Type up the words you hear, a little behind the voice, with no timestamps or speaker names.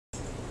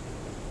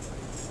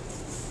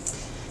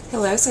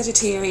Hello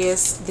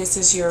Sagittarius, this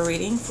is your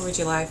reading for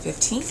July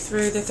 15th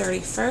through the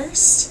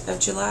 31st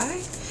of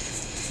July.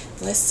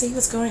 Let's see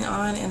what's going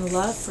on in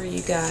love for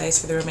you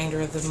guys for the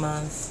remainder of the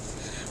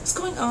month. What's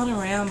going on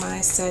around my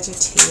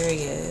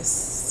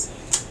Sagittarius?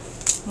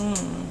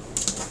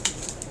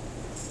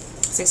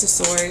 Six of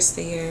Swords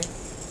there.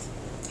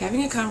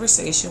 Having a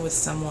conversation with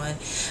someone.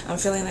 I'm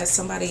feeling that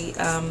somebody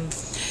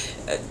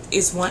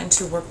is wanting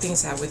to work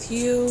things out with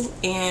you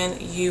and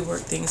you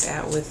work things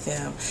out with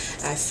them.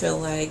 I feel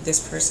like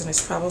this person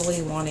is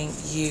probably wanting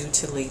you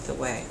to lead the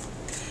way.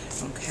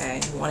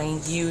 Okay,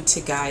 wanting you to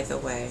guide the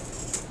way.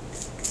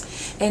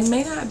 And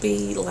may not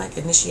be like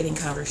initiating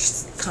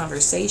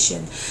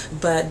conversation,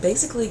 but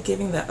basically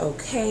giving the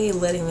okay,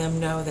 letting them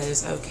know that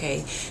it's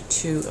okay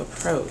to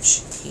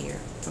approach here.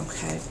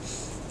 Okay,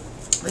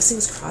 let's see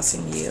what's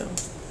crossing you.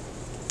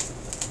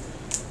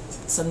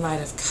 Some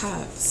Knight of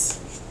Cups.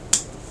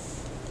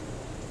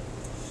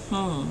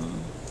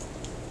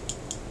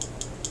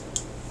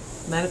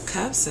 Knight of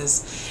Cups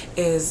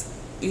is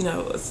you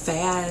know,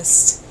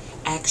 fast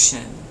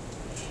action,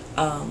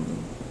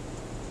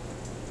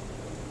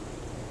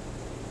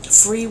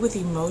 free with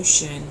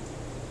emotion,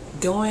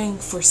 going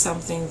for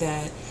something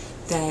that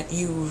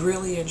you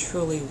really and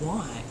truly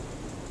want.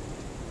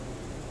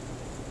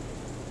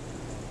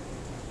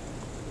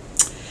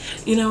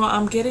 You know,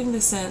 I'm getting the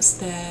sense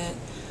that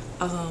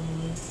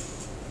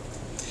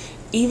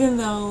even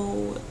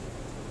though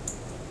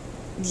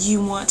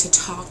you want to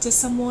talk to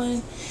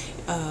someone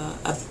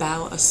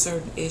about a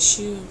certain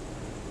issue,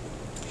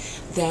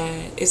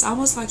 that it's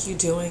almost like you're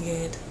doing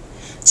it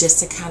just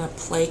to kind of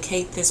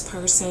placate this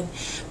person,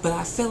 but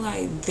I feel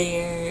like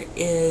there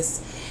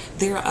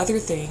are other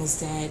things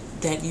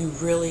that you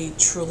really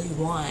truly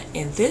want,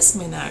 and this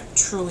may not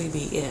truly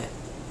be it.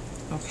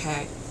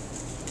 Okay,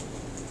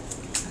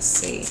 let's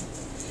see.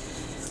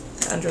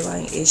 The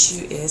underlying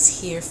issue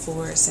is here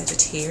for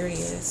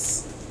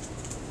Sagittarius.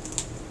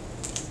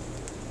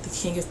 The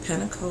King of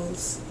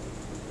Pentacles.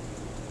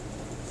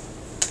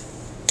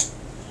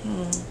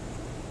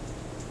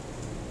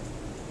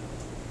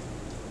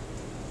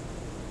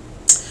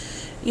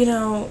 You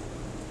know,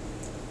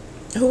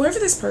 whoever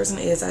this person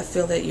is, I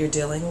feel that you're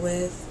dealing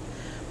with,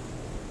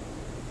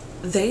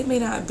 they may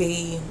not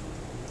be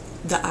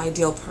the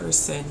ideal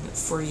person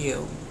for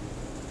you,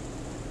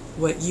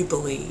 what you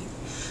believe.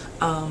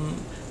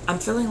 I'm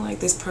feeling like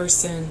this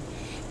person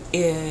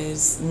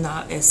is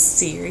not as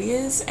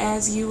serious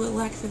as you would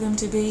like for them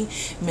to be.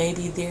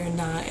 Maybe they're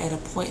not at a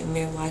point in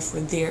their life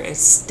where they're as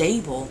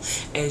stable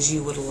as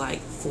you would like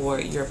for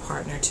your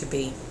partner to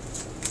be.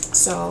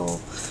 So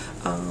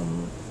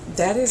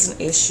that is an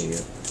issue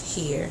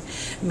here.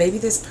 Maybe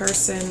this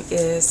person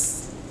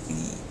is,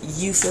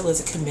 you feel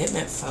is a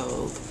commitment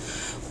phobe,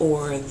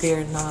 or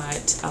they're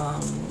not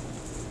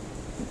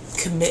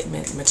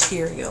commitment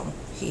material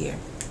here.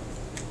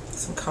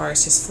 Some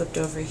cards just flipped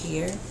over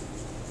here.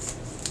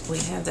 We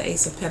have the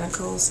Ace of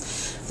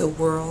Pentacles, the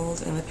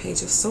World, and the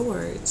Page of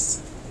Swords.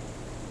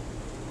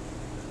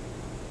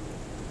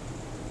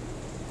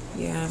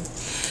 Yeah.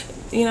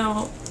 You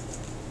know,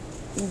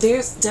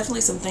 there's definitely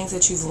some things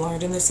that you've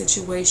learned in this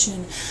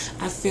situation.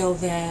 I feel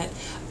that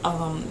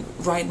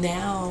right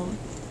now,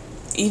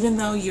 even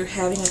though you're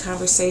having a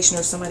conversation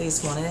or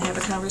somebody's wanting to have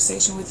a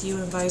conversation with you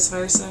and vice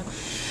versa,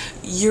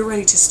 you're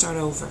ready to start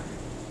over.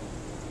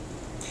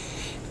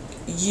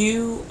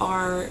 You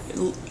are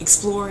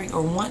exploring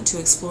or want to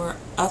explore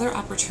other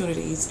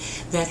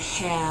opportunities that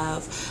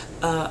have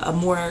a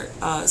more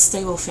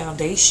stable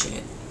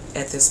foundation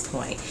at this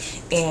point.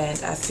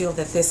 And I feel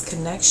that this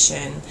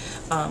connection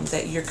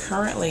that you're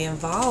currently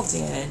involved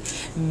in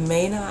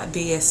may not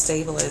be as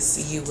stable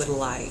as you would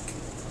like.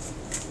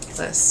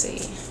 Let's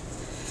see.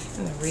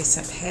 In the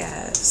recent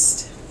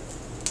past.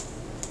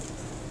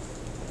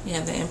 Yeah,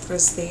 the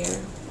Empress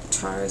there.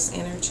 Taurus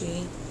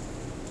energy.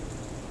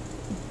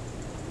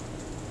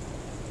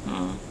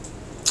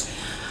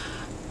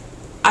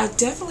 I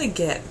definitely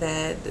get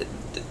that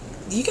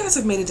you guys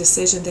have made a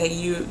decision that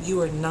you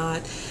are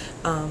not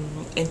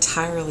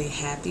entirely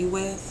happy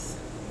with,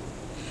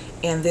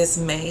 and this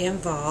may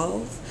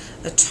involve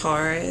a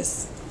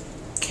Taurus,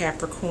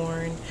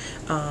 Capricorn.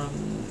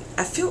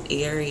 I feel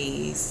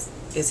Aries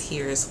is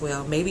here as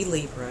well, maybe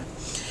Libra,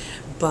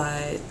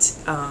 but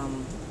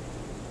and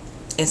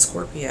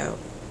Scorpio.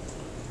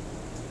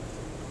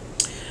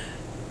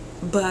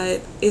 But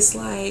it's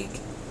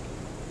like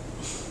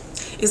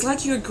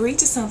you agreed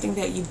to something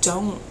that you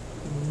don't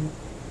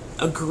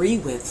agree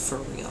with for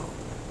real.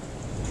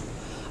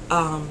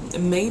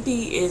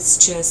 Maybe it's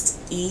just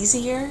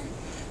easier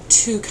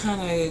to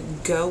kind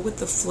of go with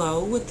the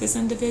flow with this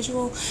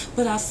individual,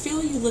 but I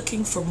feel you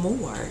looking for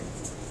more.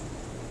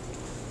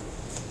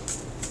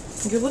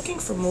 You're looking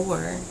for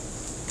more.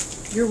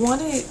 You're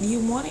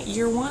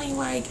wanting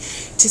like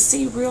to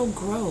see real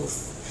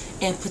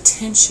growth and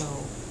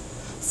potential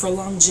for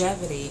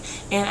longevity,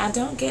 and I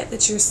don't get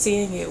that you're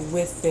seeing it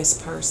with this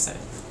person.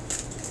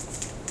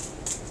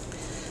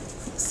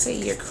 Let's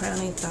see your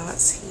crowning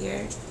thoughts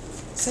here.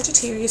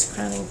 Sagittarius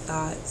crowning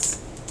thoughts.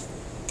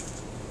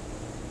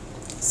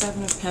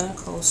 Seven of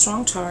Pentacles,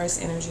 strong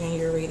Taurus energy in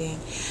your reading.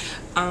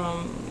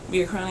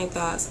 Your crowning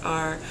thoughts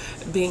are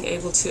being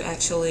able to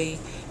actually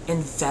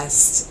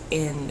invest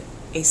in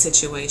a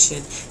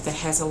situation that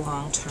has a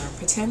long-term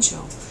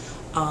potential.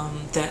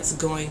 That's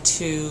going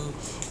to,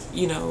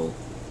 you know,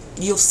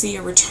 you'll see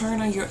a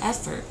return on your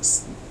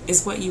efforts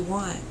is what you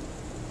want.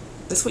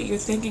 That's what you're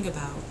thinking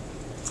about.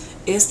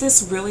 Is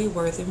this really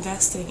worth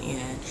investing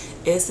in?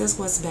 Is this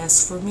what's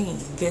best for me,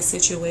 this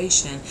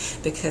situation?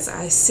 Because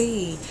I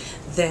see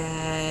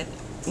that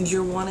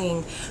you're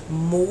wanting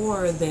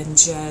more than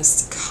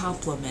just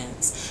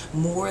compliments,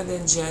 more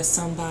than just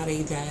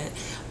somebody that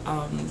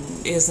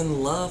is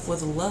in love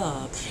with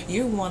love.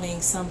 You're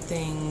wanting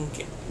something,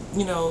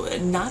 you know,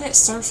 not at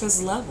surface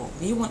level.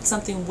 You want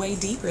something way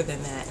deeper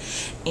than that.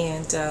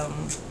 And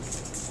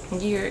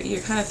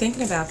you're kind of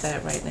thinking about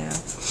that right now.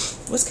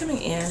 What's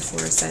coming in for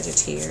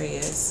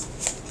Sagittarius?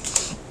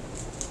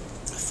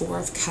 Four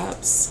of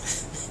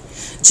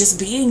Cups. Just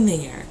being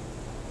there.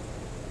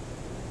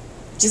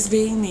 Just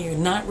being there,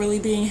 not really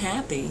being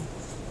happy.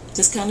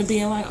 Just kind of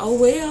being like, oh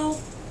well,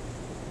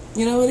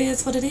 you know, it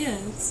is what it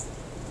is.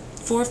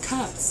 Four of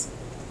Cups.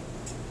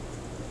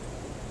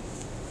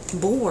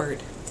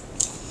 Bored.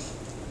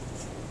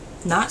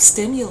 Not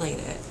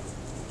stimulated.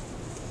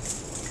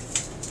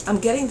 I'm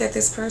getting that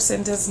this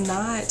person does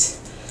not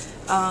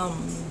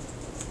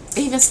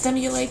even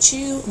stimulate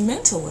you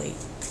mentally.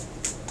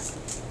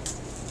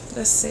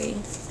 Let's see.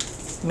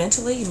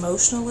 Mentally,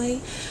 emotionally,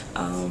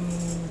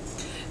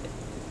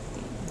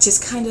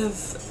 just kind of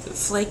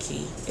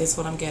flaky is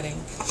what I'm getting.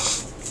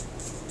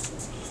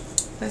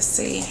 Let's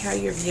see how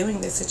you're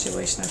viewing this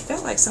situation. I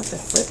felt like something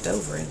flipped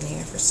over in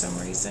there for some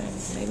reason.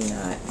 Maybe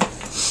not.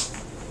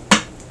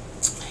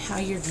 How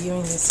you're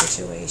viewing this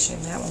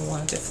situation. That one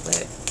wanted to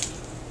flip.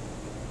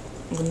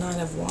 The Nine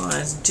of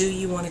Wands. Do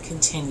you want to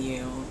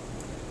continue?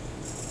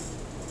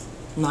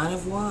 Nine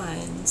of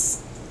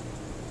Wands.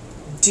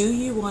 Do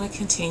you want to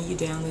continue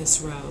down this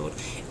road?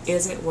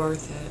 Is it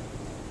worth it?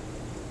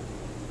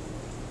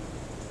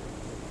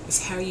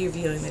 It's how you're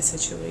viewing this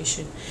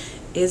situation.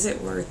 Is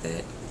it worth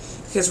it?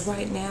 Because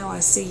right now I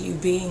see you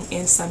being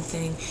in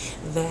something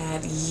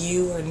that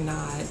you are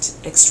not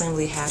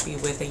extremely happy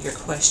with and you're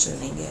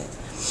questioning it.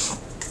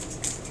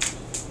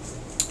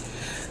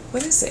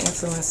 What is the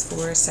influence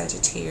for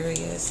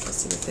Sagittarius? Let's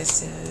see what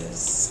this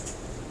is.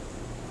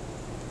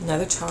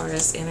 Another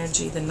Taurus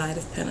energy, the Knight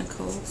of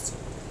Pentacles.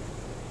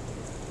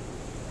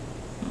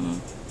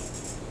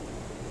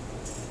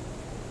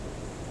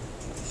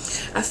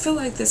 I feel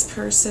like this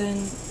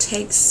person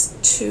takes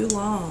too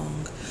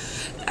long.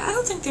 I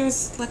don't think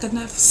there's like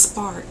enough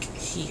spark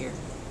here,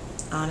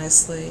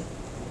 honestly.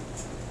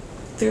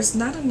 There's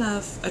not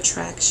enough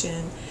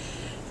attraction,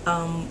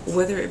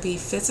 whether it be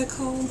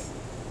physical,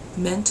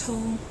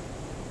 mental,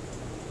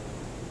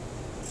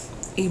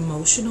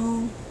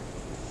 emotional.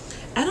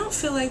 I don't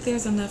feel like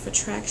there's enough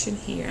attraction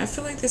here. I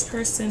feel like this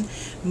person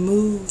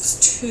moves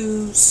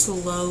too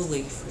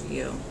slowly for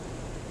you.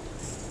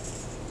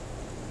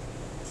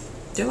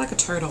 They're like a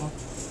turtle.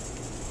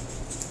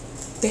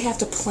 They have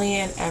to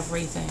plan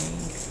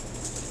everything.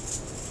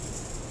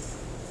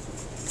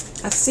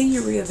 I see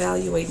you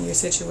reevaluating your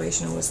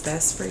situation and what's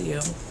best for you.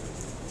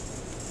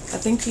 I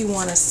think you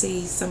want to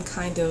see some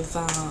kind of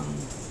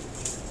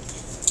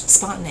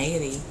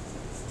spontaneity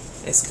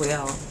as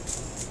well.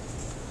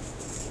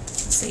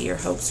 Let's see your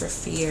hopes or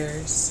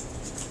fears.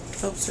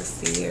 Hopes or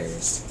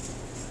fears.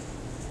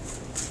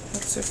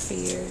 Hopes or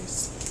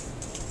fears.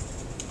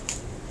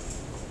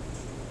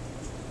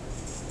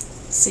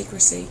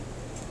 Secrecy.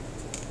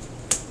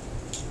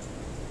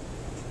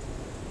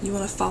 You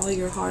want to follow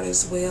your heart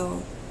as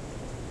well.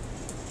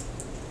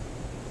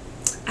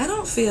 I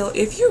don't feel,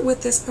 if you're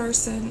with this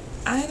person,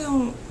 I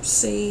don't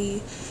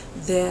see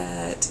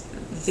that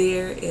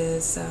there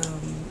is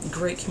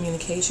great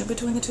communication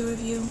between the two of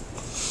you.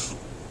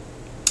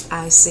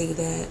 I see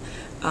that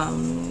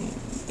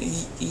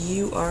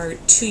you are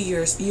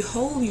you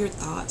hold your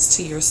thoughts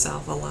to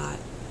yourself a lot.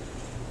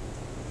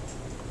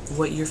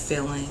 What you're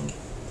feeling.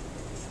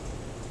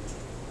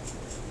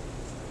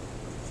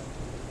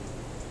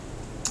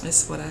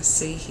 That's what I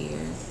see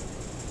here.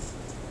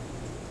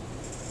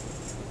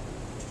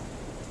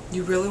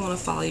 You really want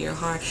to follow your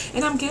heart.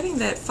 And I'm getting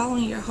that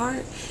following your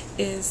heart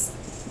is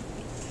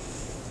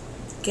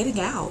getting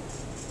out.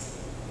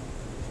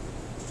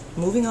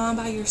 Moving on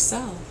by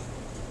yourself.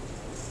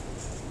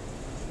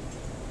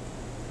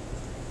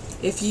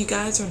 If you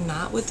guys are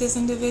not with this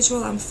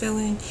individual, I'm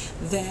feeling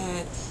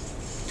that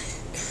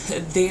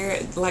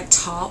there, like,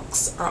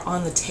 talks are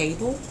on the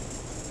table.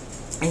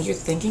 And you're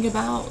thinking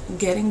about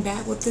getting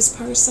back with this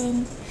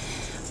person,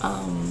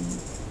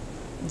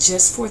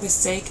 just for the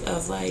sake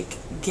of like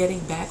getting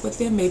back with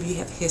them. Maybe you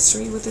have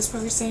history with this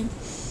person,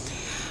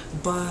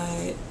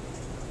 but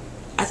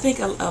I think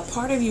a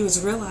part of you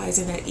is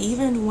realizing that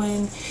even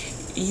when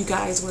you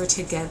guys were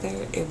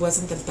together, it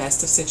wasn't the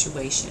best of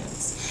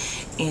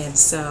situations. And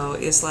so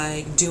it's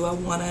like, do I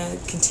want to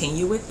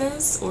continue with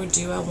this, or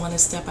do I want to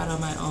step out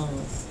on my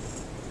own?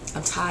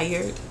 I'm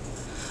tired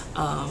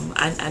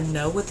I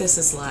know what this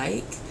is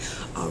like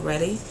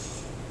already.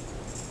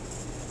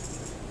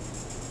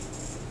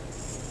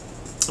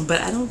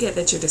 But I don't get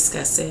that you're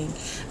discussing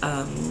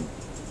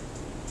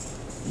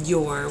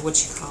your,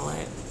 what you call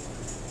it,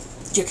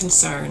 your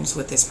concerns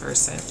with this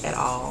person at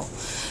all.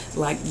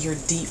 Like your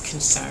deep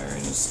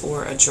concerns,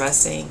 or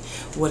addressing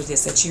what it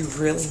is that you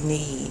really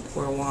need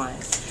or want.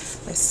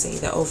 Let's see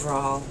the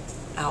overall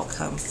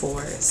outcome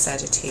for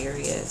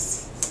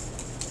Sagittarius.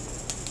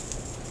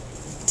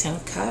 Ten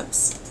of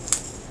Cups.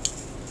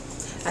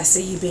 I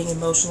see you being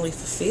emotionally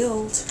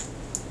fulfilled.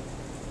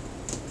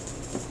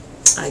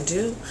 I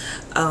do.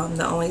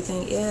 The only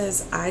thing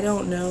is, I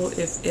don't know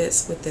if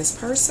it's with this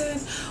person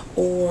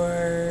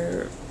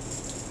or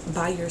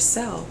by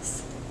yourself.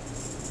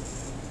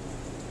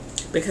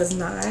 Because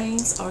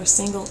nines are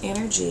single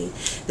energy.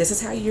 This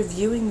is how you're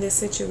viewing this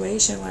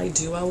situation. Like,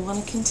 do I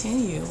want to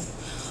continue?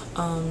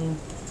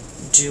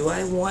 Do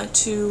I want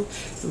to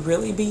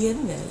really be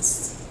in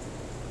this?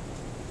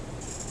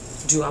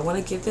 Do I want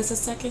to give this a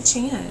second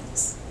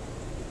chance?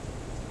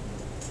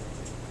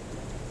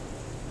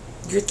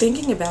 You're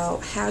thinking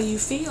about how you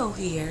feel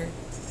here,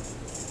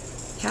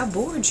 how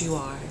bored you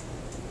are.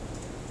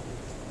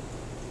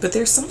 But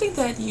there's something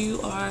that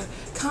you are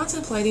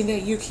contemplating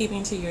that you're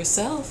keeping to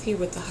yourself here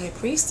with the High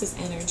Priestess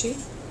energy.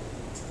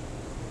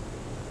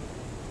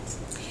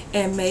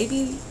 And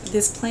maybe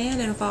this plan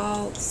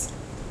involves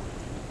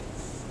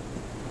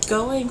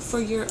going for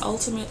your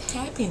ultimate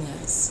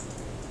happiness.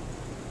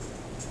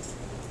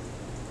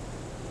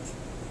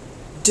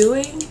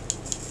 Doing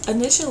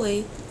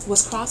initially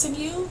what's crossing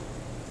you,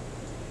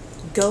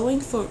 going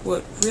for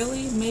what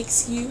really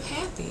makes you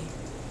happy,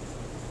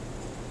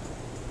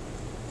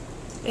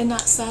 and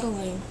not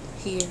settling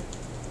here.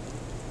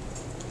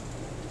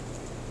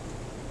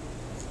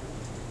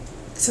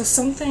 So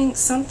something,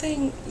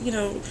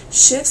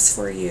 shifts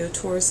for you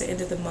towards the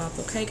end of the month.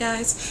 Okay,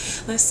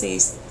 guys? Let's see.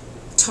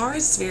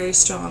 Taurus is very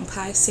strong.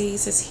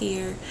 Pisces is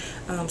here.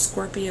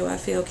 Scorpio, I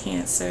feel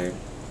Cancer.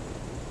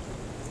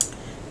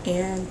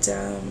 And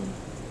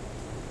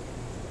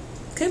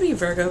could be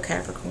Virgo,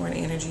 Capricorn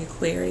energy.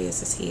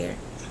 Aquarius is here.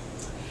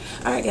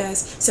 Alright,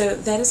 guys. So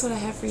that is what I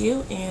have for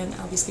you. And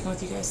I'll be speaking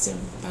with you guys soon.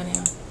 Bye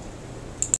now.